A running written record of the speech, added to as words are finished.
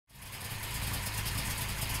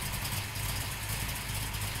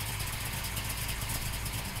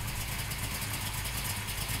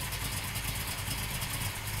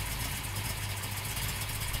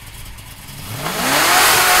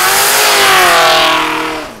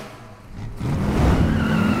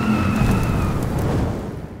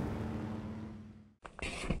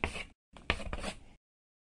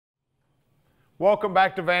Welcome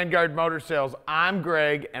back to Vanguard Motor Sales. I'm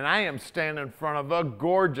Greg, and I am standing in front of a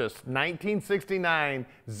gorgeous 1969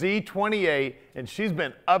 Z28, and she's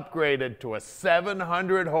been upgraded to a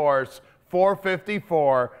 700 horse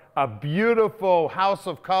 454, a beautiful House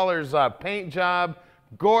of Colors paint job,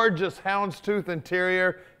 gorgeous houndstooth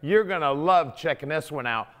interior. You're gonna love checking this one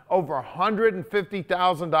out. Over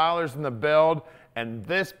 $150,000 in the build, and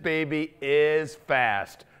this baby is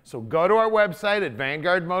fast. So go to our website at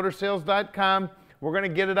vanguardmotorsales.com. We're going to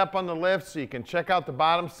get it up on the lift so you can check out the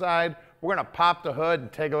bottom side. We're going to pop the hood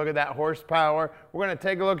and take a look at that horsepower. We're going to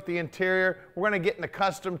take a look at the interior. We're going to get in the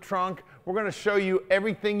custom trunk. We're going to show you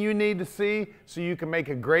everything you need to see so you can make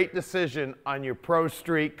a great decision on your Pro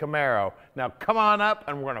Street Camaro. Now come on up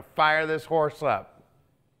and we're going to fire this horse up.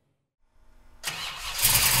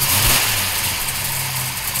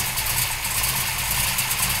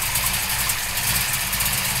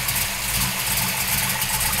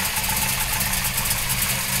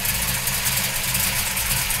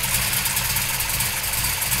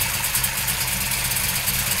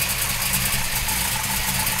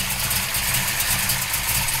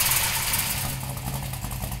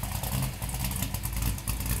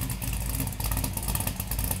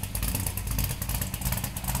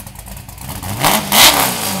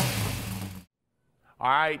 All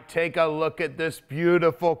right, take a look at this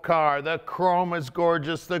beautiful car. The chrome is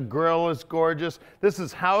gorgeous, the grille is gorgeous. This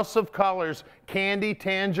is House of Colors Candy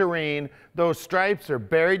Tangerine. Those stripes are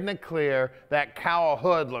buried in the clear. That cowl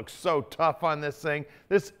hood looks so tough on this thing.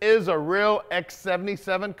 This is a real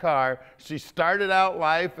X77 car. She started out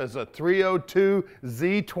life as a 302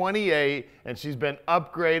 Z28, and she's been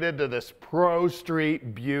upgraded to this Pro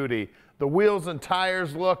Street beauty. The wheels and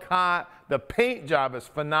tires look hot. The paint job is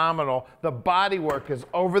phenomenal. The bodywork is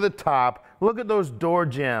over the top. Look at those door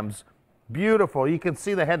jambs. Beautiful. You can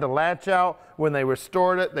see they had to latch out when they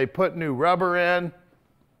restored it. They put new rubber in.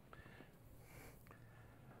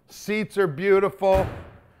 Seats are beautiful.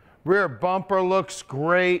 Rear bumper looks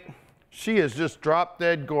great. She is just drop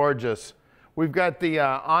dead gorgeous. We've got the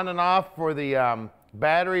on and off for the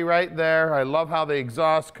battery right there. I love how the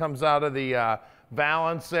exhaust comes out of the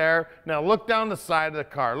valance there. Now look down the side of the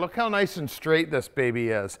car. Look how nice and straight this baby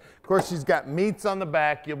is. Of course, she's got meats on the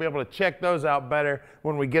back. You'll be able to check those out better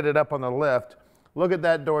when we get it up on the lift. Look at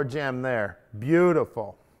that door jamb there.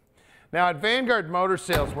 Beautiful. Now at Vanguard Motor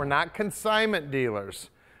Sales, we're not consignment dealers.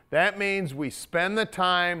 That means we spend the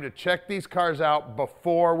time to check these cars out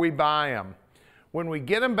before we buy them. When we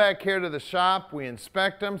get them back here to the shop, we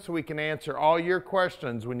inspect them so we can answer all your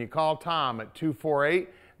questions when you call Tom at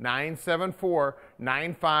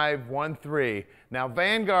 248-974-9513. Now,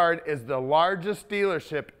 Vanguard is the largest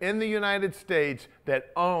dealership in the United States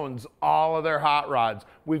that owns all of their hot rods.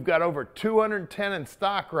 We've got over 210 in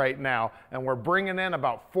stock right now, and we're bringing in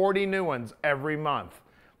about 40 new ones every month.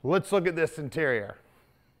 Let's look at this interior.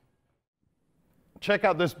 Check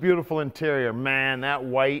out this beautiful interior. Man, that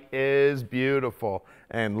white is beautiful.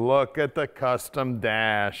 And look at the custom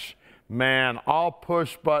dash. Man, all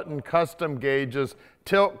push button, custom gauges,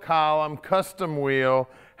 tilt column, custom wheel,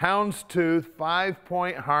 houndstooth,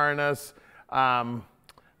 5-point harness.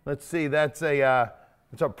 Let's see, that's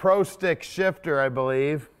it's a Pro Stick shifter, I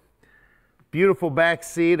believe. Beautiful back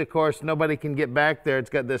seat. Of course, nobody can get back there. It's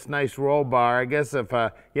got this nice roll bar. I guess if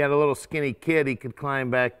you had a little skinny kid, he could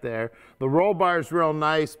climb back there. The roll bar is real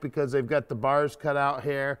nice because they've got the bars cut out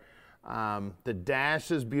here. The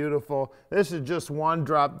dash is beautiful. This is just one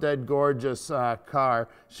drop dead gorgeous car.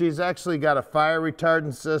 She's actually got a fire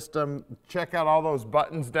retardant system. Check out all those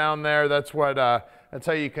buttons down there. That's what that's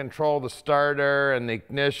how you control the starter and the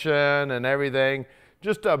ignition and everything.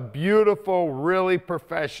 Just a beautiful, really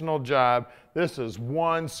professional job. This is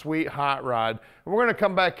one sweet hot rod. And we're going to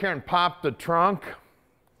come back here and pop the trunk.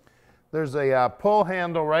 There's a pull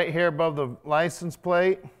handle right here above the license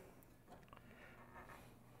plate.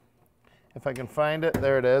 If I can find it,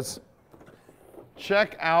 there it is.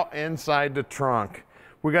 Check out inside the trunk.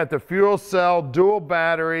 We got the fuel cell, dual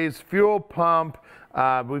batteries, fuel pump.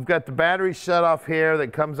 We've got the battery shut off here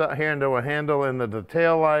that comes out here into a handle in the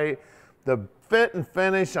tail light. The fit and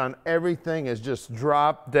finish on everything is just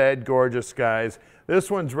drop dead gorgeous, guys. This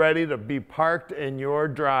one's ready to be parked in your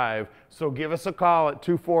drive. So give us a call at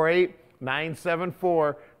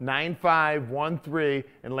 248-974-9513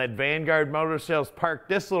 and let Vanguard Motor Sales park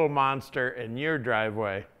this little monster in your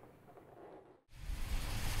driveway.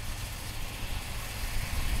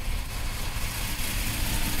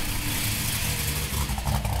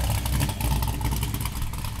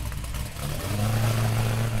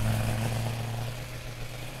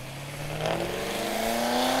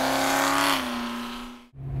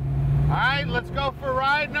 Let's go for a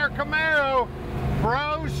ride in our Camaro.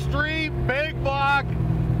 Pro Street big block.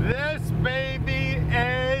 This baby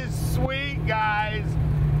is sweet, guys.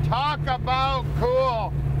 Talk about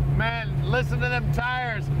cool. Man, listen to them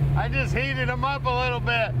tires. I just heated them up a little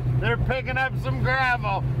bit. They're picking up some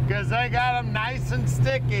gravel because they got them nice and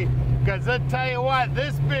sticky. Because I tell you what,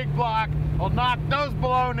 this big block will knock those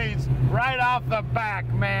balonies right off the back,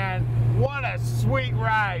 man. What a sweet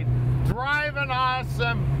ride. Driving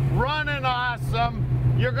awesome, running awesome.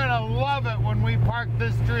 You're gonna love it when we park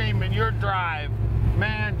this Dream in your drive.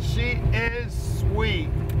 Man, she is sweet.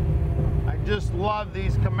 I just love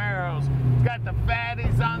these Camaros. It's got the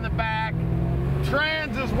fatties on the back.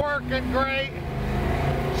 Trans is working great.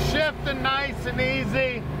 Shifting nice and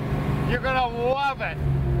easy. You're gonna love it.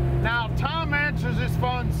 Now, Tom answers his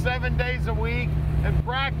phone 7 days a week and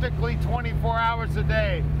practically 24 hours a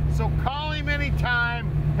day. So call him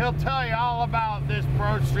anytime. He'll tell you all about this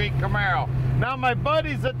Pro Street Camaro. Now, my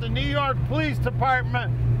buddies at the New York Police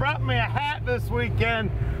Department brought me a hat this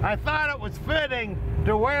weekend. I thought it was fitting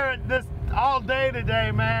to wear it this all day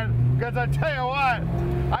today, man, because I tell you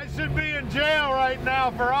what, I should be in jail right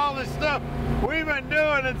now for all the stuff we've been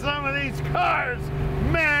doing in some of these cars.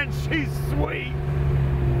 Man, she's sweet.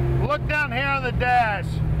 Look down here on the dash.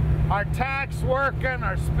 Our tach's working,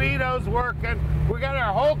 our speedo's working. We got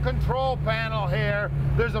our whole control panel here.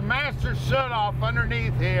 There's a master shutoff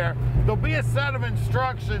underneath here. There'll be a set of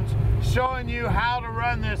instructions showing you how to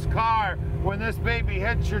run this car when this baby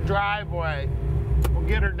hits your driveway. We'll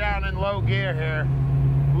get her down in low gear here.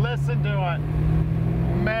 Listen to it.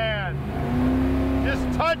 Man,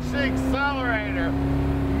 just touch the accelerator.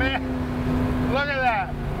 Man, look at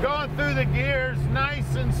that. Going through the gears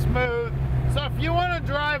nice and smooth. So if you want to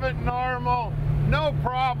drive it normal, no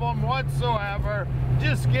problem whatsoever.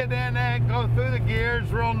 Just get in it, go through the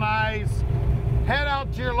gears real nice. Head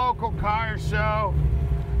out to your local car show.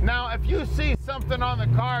 Now, if you see something on the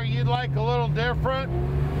car you'd like a little different,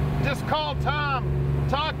 just call Tom.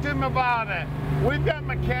 Talk to him about it. We've got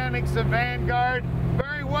mechanics at Vanguard.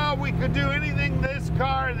 Very well, we could do anything this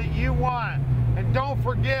car that you want. And don't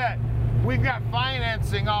forget, we've got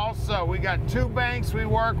financing also. We got 2 banks we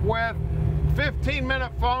work with.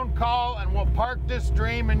 15-minute phone call and we'll park this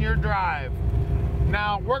Dream in your drive.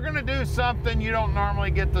 Now, we're gonna do something you don't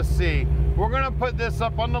normally get to see. We're gonna put this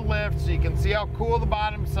up on the lift so you can see how cool the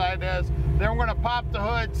bottom side is. Then we're gonna pop the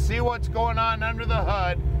hood, see what's going on under the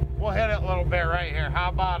hood. We'll hit it a little bit right here. How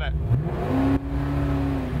about it?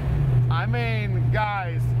 I mean,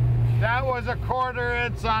 guys, that was a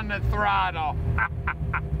 1/4" on the throttle.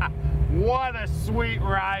 What a sweet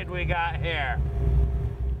ride we got here.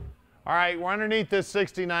 All right, we're underneath this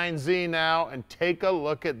 69Z now, and take a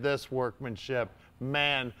look at this workmanship.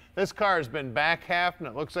 Man, this car has been back half, and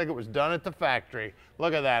it looks like it was done at the factory.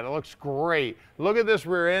 Look at that, it looks great. Look at this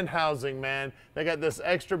rear end housing, man. They got this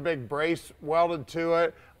extra big brace welded to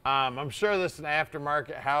it. I'm sure this is an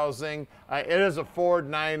aftermarket housing. It is a Ford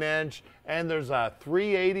 9-inch, and there's a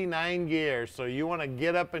 389 gear, so you want to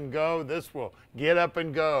get up and go, this will get up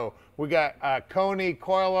and go. We got Coney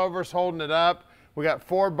coilovers holding it up. We got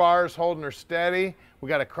 4 bars holding her steady. We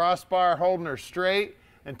got a crossbar holding her straight.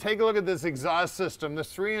 And take a look at this exhaust system.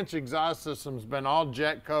 This 3-inch exhaust system's been all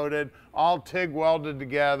jet coated, all TIG welded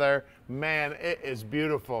together. Man, it is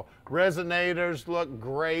beautiful. Resonators look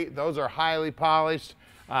great. Those are highly polished.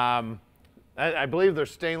 I believe they're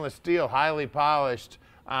stainless steel, highly polished.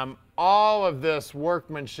 All of this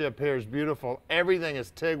workmanship here is beautiful. Everything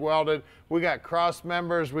is TIG welded. We got cross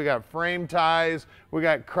members, we got frame ties, we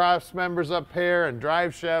got cross members up here and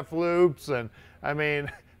drive shaft loops, and I mean,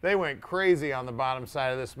 they went crazy on the bottom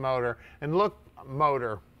side of this motor. And look,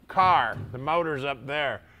 the motor's up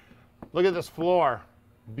there. Look at this floor,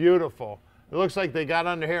 beautiful. It looks like they got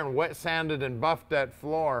under here and wet sanded and buffed that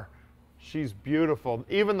floor. She's beautiful.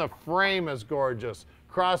 Even the frame is gorgeous.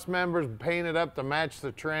 Cross members painted up to match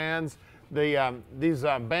the trans. These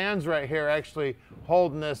bands right here actually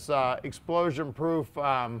holding this explosion-proof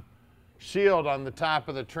shield on the top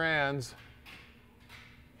of the trans.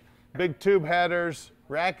 Big tube headers,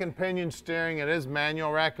 rack and pinion steering. It is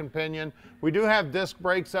manual rack and pinion. We do have disc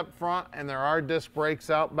brakes up front, and there are disc brakes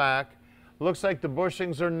out back. Looks like the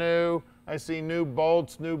bushings are new. I see new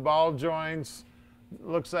bolts, new ball joints.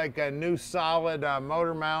 Looks like a new solid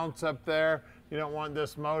motor mounts up there. You don't want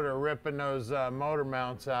this motor ripping those motor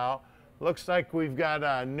mounts out. Looks like we've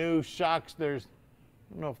got new shocks. I don't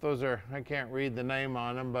know if those are, I can't read the name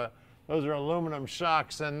on them, but those are aluminum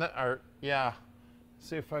shocks, yeah.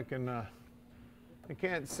 See if I can, I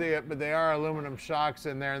can't see it, but they are aluminum shocks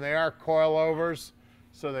in there, and they are coilovers,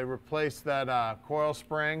 so they replace that coil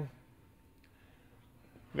spring.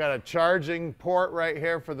 We've got a charging port right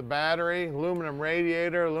here for the battery, aluminum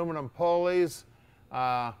radiator, aluminum pulleys,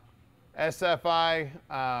 SFI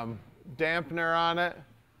dampener on it.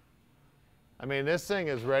 I mean, this thing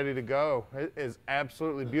is ready to go. It is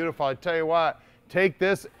absolutely beautiful. I tell you what, take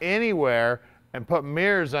this anywhere and put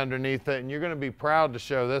mirrors underneath it, and you're going to be proud to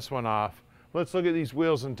show this one off. Let's look at these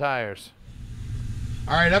wheels and tires.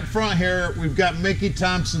 All right, up front here, we've got Mickey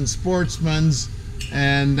Thompson Sportsman's,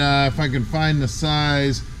 and if I can find the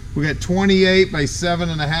size, we got 28 by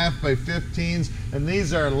 7.5 by 15s, and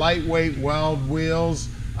these are lightweight weld wheels.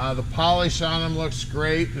 The polish on them looks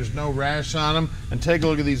great. There's no rash on them. And take a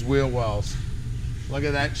look at these wheel wells. Look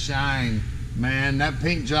at that shine. Man, that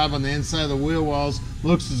paint job on the inside of the wheel wells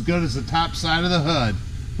looks as good as the top side of the hood.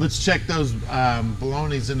 Let's check those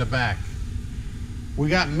balonies in the back. We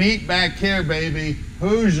got meat back here, baby.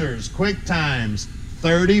 Hoosiers, Quick Times,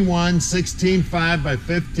 31 16.5 by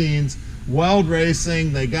 15s. Weld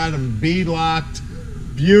racing. They got them bead locked.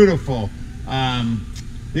 Beautiful.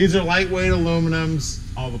 These are lightweight aluminums.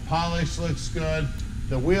 All the polish looks good.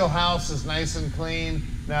 The wheelhouse is nice and clean.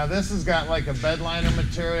 Now this has got like a bed liner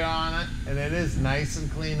material on it, and it is nice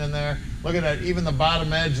and clean in there. Look at that, even the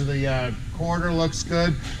bottom edge of the quarter looks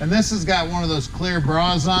good. And this has got one of those clear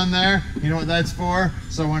bras on there. You know what that's for?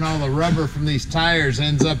 So when all the rubber from these tires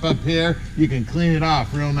ends up here, you can clean it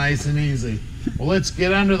off real nice and easy. Well, let's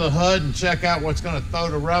get under the hood and check out what's gonna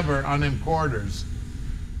throw the rubber on them quarters.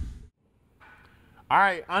 All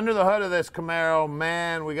right, under the hood of this Camaro,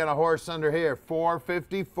 man, we got a horse under here,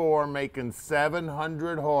 454, making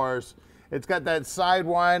 700 horse. It's got that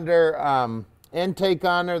Sidewinder intake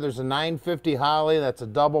on there. There's a 950 Holly, that's a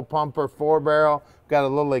double pumper, 4-barrel. Got a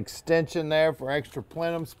little extension there for extra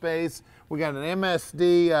plenum space. We got an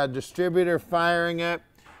MSD distributor firing it.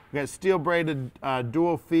 We got steel braided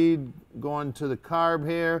dual feed going to the carb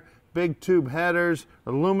here. Big tube headers,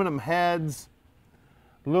 aluminum heads,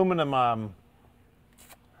 aluminum,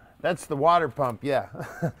 that's the water pump, yeah.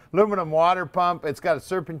 Aluminum water pump. It's got a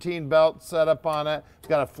serpentine belt set up on it. It's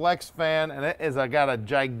got a flex fan, and it is got a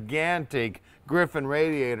gigantic Griffin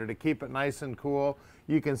radiator to keep it nice and cool.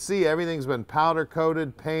 You can see everything's been powder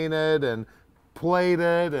coated, painted, and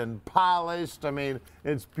plated, and polished. I mean,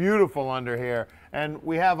 it's beautiful under here. And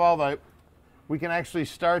we have we can actually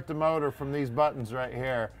start the motor from these buttons right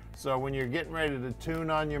here. So when you're getting ready to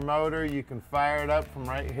tune on your motor, you can fire it up from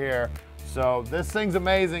right here. So this thing's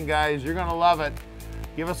amazing, guys. You're gonna love it.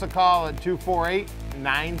 Give us a call at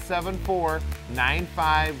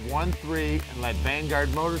 248-974-9513 and let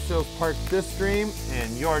Vanguard Motor Sales park this dream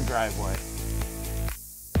in your driveway.